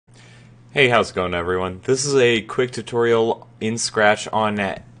Hey, how's it going, everyone? This is a quick tutorial in Scratch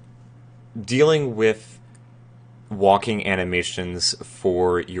on dealing with walking animations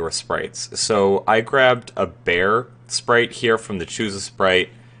for your sprites. So I grabbed a bear sprite here from the Choose a Sprite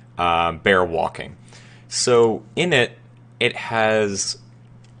bear walking. So in it, it has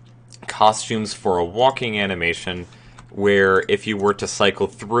costumes for a walking animation where if you were to cycle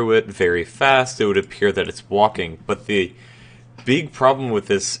through it very fast, it would appear that it's walking. But the big problem with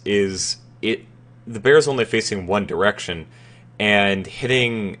this is the bear is only facing one direction, and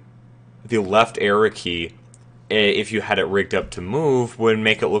hitting the left arrow key, if you had it rigged up to move, would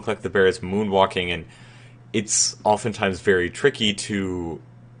make it look like the bear is moonwalking, and it's oftentimes very tricky to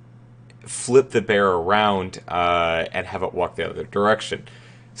flip the bear around and have it walk the other direction.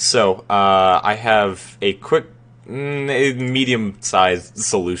 So I have a quick, medium-sized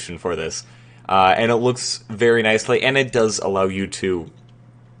solution for this, and it looks very nicely, and it does allow you to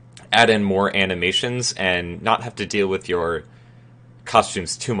add in more animations and not have to deal with your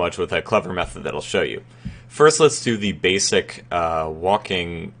costumes too much with a clever method that I'll show you. First, let's do the basic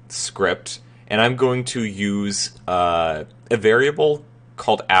walking script, and I'm going to use a variable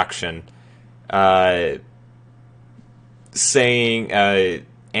called action, saying and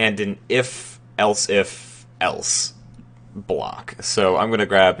an if else block. So I'm going to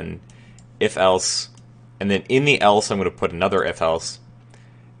grab an if else, and then in the else I'm going to put another if else.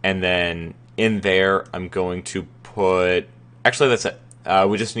 And then in there, I'm going to put... Actually, that's it.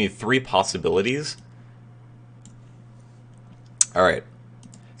 We just need three possibilities. Alright.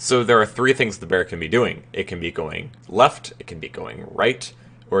 So there are three things the bear can be doing. It can be going left, it can be going right,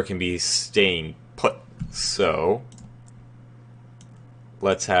 or it can be staying put. So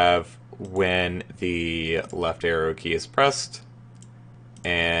let's have when the left arrow key is pressed,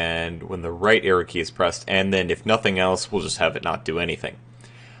 and when the right arrow key is pressed, and then if nothing else, we'll just have it not do anything.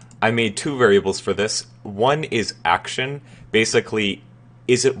 I made two variables for this. One is action, basically,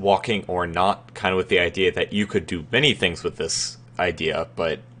 is it walking or not, kind of with the idea that you could do many things with this idea,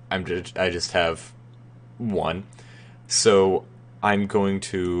 but I just have one. So I'm going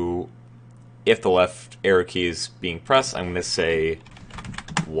to, if the left arrow key is being pressed, I'm going to say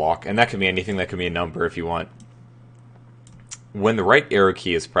walk, and that can be anything, that can be a number if you want. When the right arrow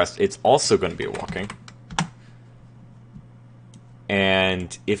key is pressed, it's also going to be walking.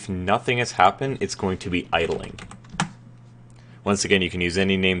 And if nothing has happened, it's going to be idling. Once again, you can use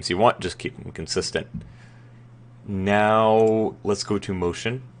any names you want, just keep them consistent. Now, let's go to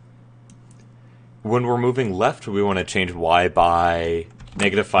motion. When we're moving left, we want to change y by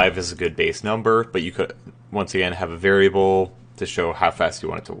 -5 is a good base number, but you could, once again, have a variable to show how fast you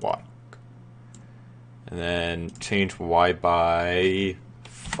want it to walk. And then change y by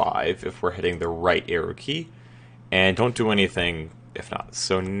 5 if we're hitting the right arrow key. And don't do anything if not.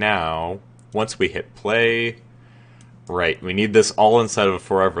 So now, once we hit play, right, we need this all inside of a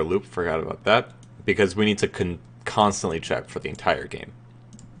forever loop, forgot about that, because we need to constantly check for the entire game.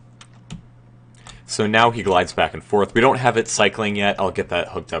 So now he glides back and forth. We don't have it cycling yet, I'll get that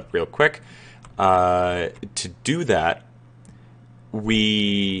hooked up real quick. To do that,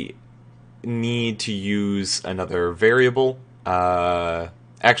 we need to use another variable.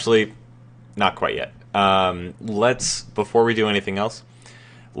 Actually, not quite yet. Before we do anything else,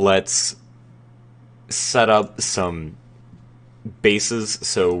 let's set up some bases.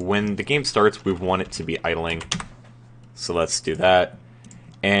 So when the game starts, we want it to be idling. So let's do that.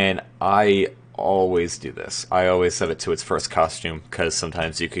 And I always do this. I always set it to its first costume, because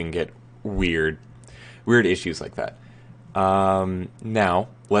sometimes you can get weird issues like that. Now,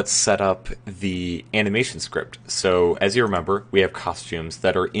 let's set up the animation script. So, as you remember, we have costumes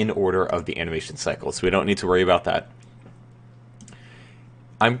that are in order of the animation cycle, so we don't need to worry about that.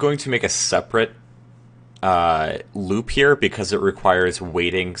 I'm going to make a separate loop here because it requires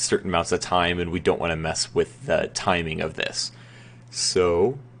waiting certain amounts of time, and we don't want to mess with the timing of this.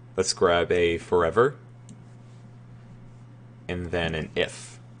 So, let's grab a forever, and then an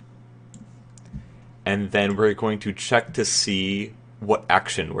if. And then we're going to check to see what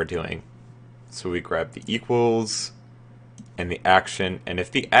action we're doing. So we grab the equals and the action, and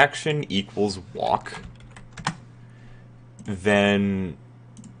if the action equals walk, then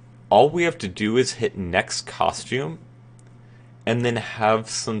all we have to do is hit next costume and then have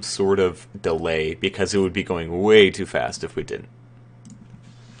some sort of delay, because it would be going way too fast if we didn't.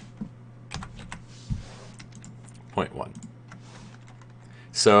 0.1.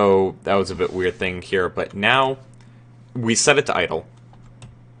 So that was a bit weird thing here, but now we set it to idle.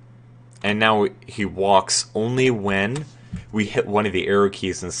 And now he walks only when we hit one of the arrow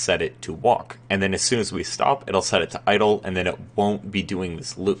keys and set it to walk. And then as soon as we stop, it'll set it to idle, and then it won't be doing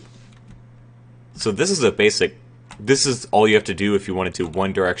this loop. So this is a basic, this is all you have to do if you wanted to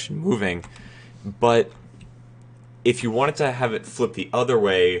one direction moving, but if you wanted to have it flip the other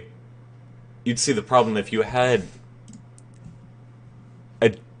way, you'd see the problem if you had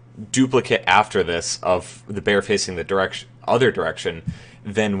a duplicate after this of the bear facing the other direction,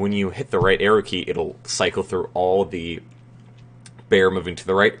 then when you hit the right arrow key, it'll cycle through all the bear moving to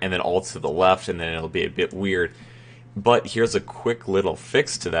the right and then all to the left, and then it'll be a bit weird. But here's a quick little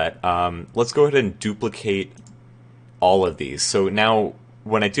fix to that. Let's go ahead and duplicate all of these. So now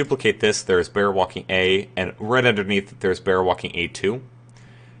when I duplicate this, there's bear walking A, and right underneath there's bear walking A2.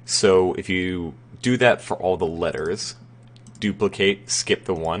 So if you do that for all the letters, duplicate, skip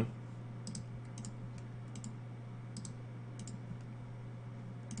the one.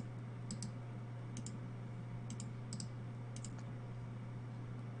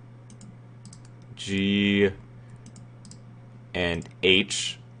 G and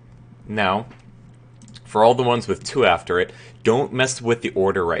H. Now, for all the ones with 2 after it, don't mess with the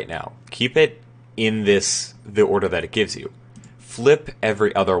order right now. Keep it in the order that it gives you. Flip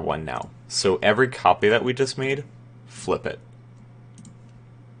every other one now. So every copy that we just made, flip it.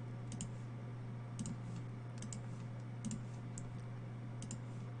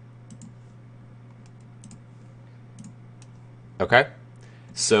 Okay?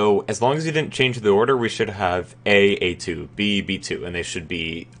 So as long as you didn't change the order, we should have A, A2, B, B2, and they should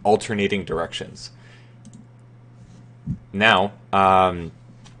be alternating directions. Now,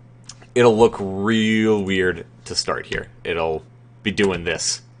 it'll look real weird to start here. It'll be doing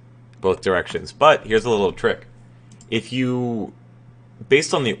this, both directions. But here's a little trick. If you,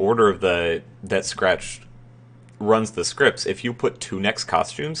 based on the order of that Scratch runs the scripts, if you put 2 next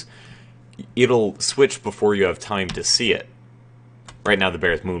costumes, it'll switch before you have time to see it. Right now the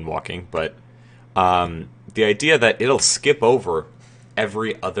bear is moonwalking, but the idea that it'll skip over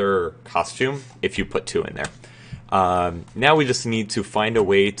every other costume if you put 2 in there. Now we just need to find a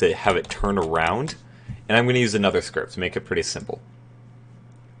way to have it turn around, and I'm going to use another script to make it pretty simple.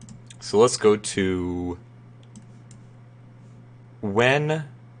 So let's go to when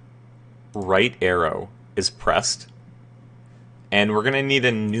right arrow is pressed, and we're going to need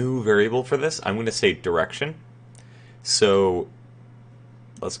a new variable for this. I'm going to say direction. So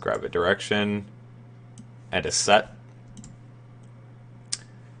let's grab a direction and a set.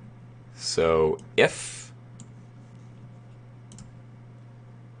 So if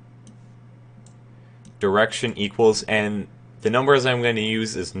direction equals, and the numbers I'm going to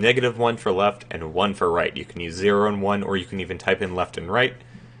use is -1 for left and 1 for right. You can use 0 and 1, or you can even type in left and right.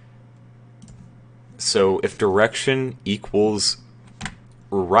 So if direction equals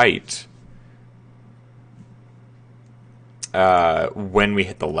right, when we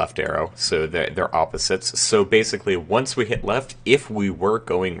hit the left arrow, so they're opposites. So basically, once we hit left, if we were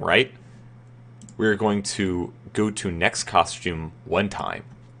going right, we're going to go to next costume 1 time,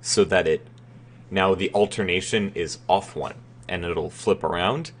 so that now the alternation is off 1, and it'll flip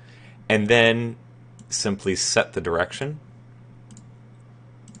around, and then simply set the direction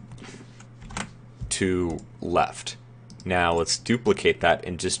to left. Now let's duplicate that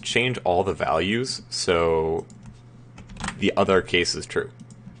and just change all the values so the other case is true.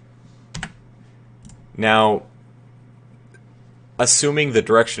 Now, assuming the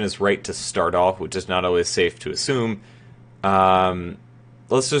direction is right to start off, which is not always safe to assume,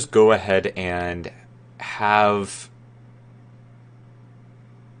 let's just go ahead and have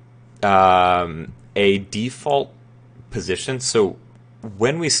a default position. So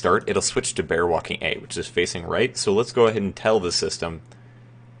when we start, it'll switch to bear walking A, which is facing right. So let's go ahead and tell the system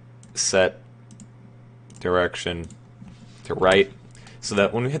set direction to right, so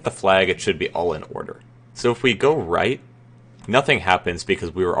that when we hit the flag, it should be all in order. So if we go right, nothing happens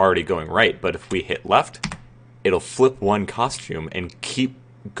because we were already going right, but if we hit left, it'll flip 1 costume and keep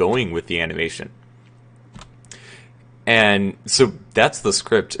going with the animation. And so that's the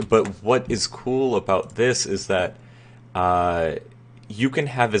script, but what is cool about this is that you can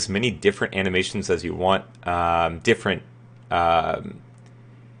have as many different animations as you want,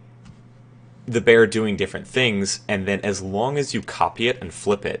 the bear doing different things, and then as long as you copy it and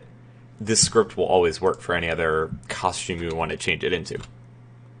flip it, this script will always work for any other costume you want to change it into.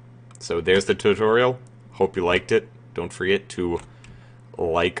 So there's the tutorial. Hope you liked it. Don't forget to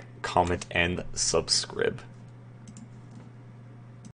like, comment, and subscribe.